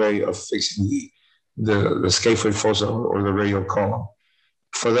very good way of fixing the scaphoid fossa or the radial column.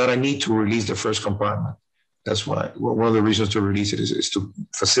 For that, I need to release the first compartment. That's why one of the reasons to release it is to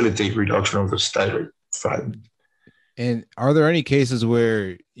facilitate reduction of the styloid fragment. And are there any cases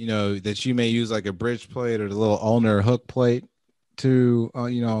where, that you may use like a bridge plate or the little ulnar hook plate to,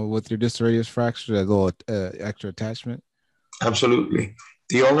 with your distal radius fracture, that little extra attachment? Absolutely.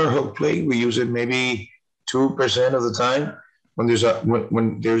 The ulnar hook plate, we use it maybe 2% of the time when there's a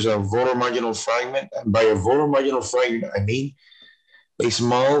volar marginal fragment. And by a volar marginal fragment, I mean a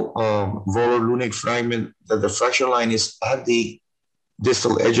small volar lunate fragment that the fracture line is at the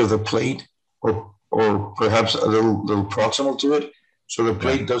distal edge of the plate, or perhaps a little proximal to it. So the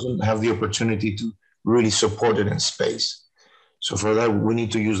plate doesn't have the opportunity to really support it in space. So for that, we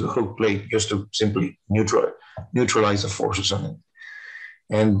need to use the hook plate just to simply neutralize the forces on it.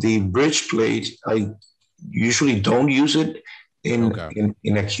 And the bridge plate, I usually don't use it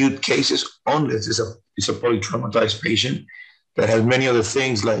in acute cases unless it's a polytraumatized patient that has many other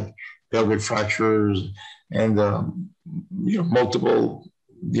things like pelvic fractures and multiple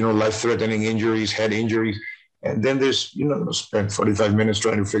life-threatening injuries, head injuries. And then there's spend 45 minutes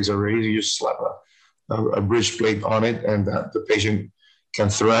trying to fix a raise. You just slap a bridge plate on it, and the patient can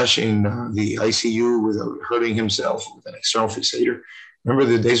thrash in the ICU without hurting himself with an external fixator. Remember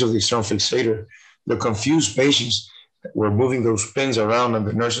the days of the external fixator? The confused patients were moving those pins around, and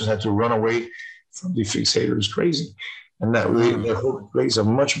the nurses had to run away from the fixator. It's crazy. And that way, the hook plays a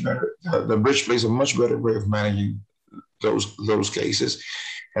much better, the bridge plays a much better way of managing those cases.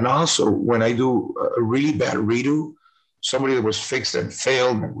 And also, when I do a really bad redo, somebody that was fixed and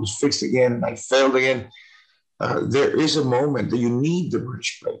failed and was fixed again, and I failed again, there is a moment that you need the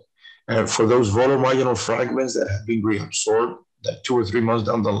bridge plate. And for those volar marginal fragments that have been reabsorbed, that 2 or 3 months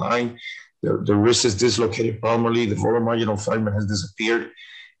down the line, the wrist is dislocated palmarly, the volar marginal fragment has disappeared,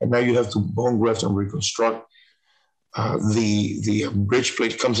 and now you have to bone graft and reconstruct. The bridge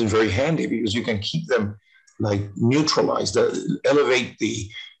plate comes in very handy because you can keep them like neutralized, elevate the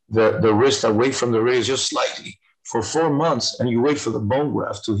wrist away from the radius just slightly for 4 months, and you wait for the bone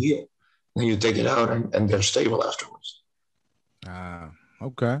graft to heal. Then you take it out, and they're stable afterwards.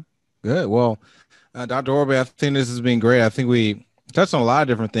 Okay, good. Well, Dr. Orbe, I think this has been great. I think we touched on a lot of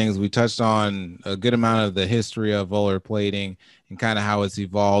different things. We touched on a good amount of the history of volar plating and kind of how it's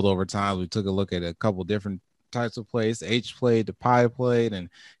evolved over time. We took a look at a couple different types of plates, H plate, the pi plate, and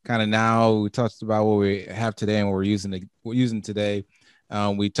kind of now we touched about what we have today and what we're using today.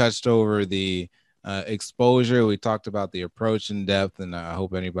 We touched over the exposure. We talked about the approach in depth, and I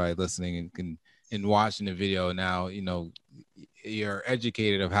hope anybody listening and watching the video now, you're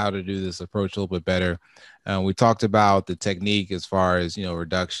educated of how to do this approach a little bit better. We talked about the technique as far as,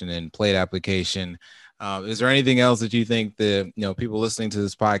 reduction and plate application. Is there anything else that you think that, people listening to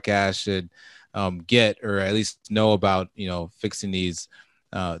this podcast should get, or at least know about, fixing these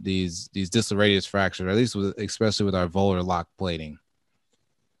distal radius fractures, or at least especially with our volar lock plating?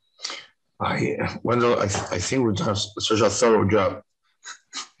 Wendell, I think we've done such a thorough job.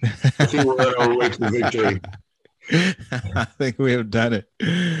 I think we're on our way to victory. I think we have done it.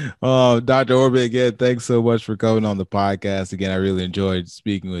 Dr. Orbe, again, thanks so much for coming on the podcast. Again, I really enjoyed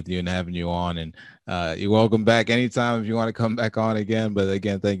speaking with you and having you on. And you're welcome back anytime if you want to come back on again. But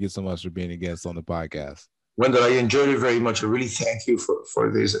again, thank you so much for being a guest on the podcast. Wendell, I enjoyed it very much. I really thank you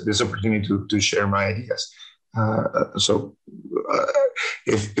for this opportunity to share my ideas. So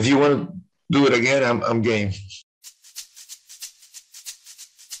if you want to do it again, I'm game.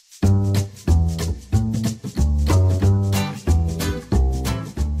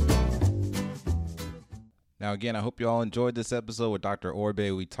 Now, again, I hope you all enjoyed this episode with Dr.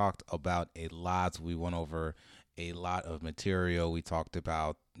 Orbe. We talked about a lot. We went over a lot of material. We talked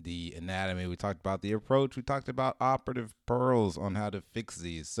about the anatomy. We talked about the approach. We talked about operative pearls on how to fix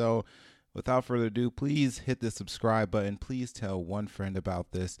these. So without further ado, please hit the subscribe button. Please tell one friend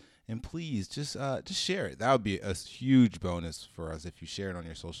about this. And please just share it. That would be a huge bonus for us if you share it on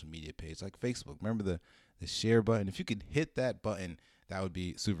your social media page like Facebook. Remember the share button. If you could hit that button, that would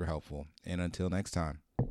be super helpful. And until next time.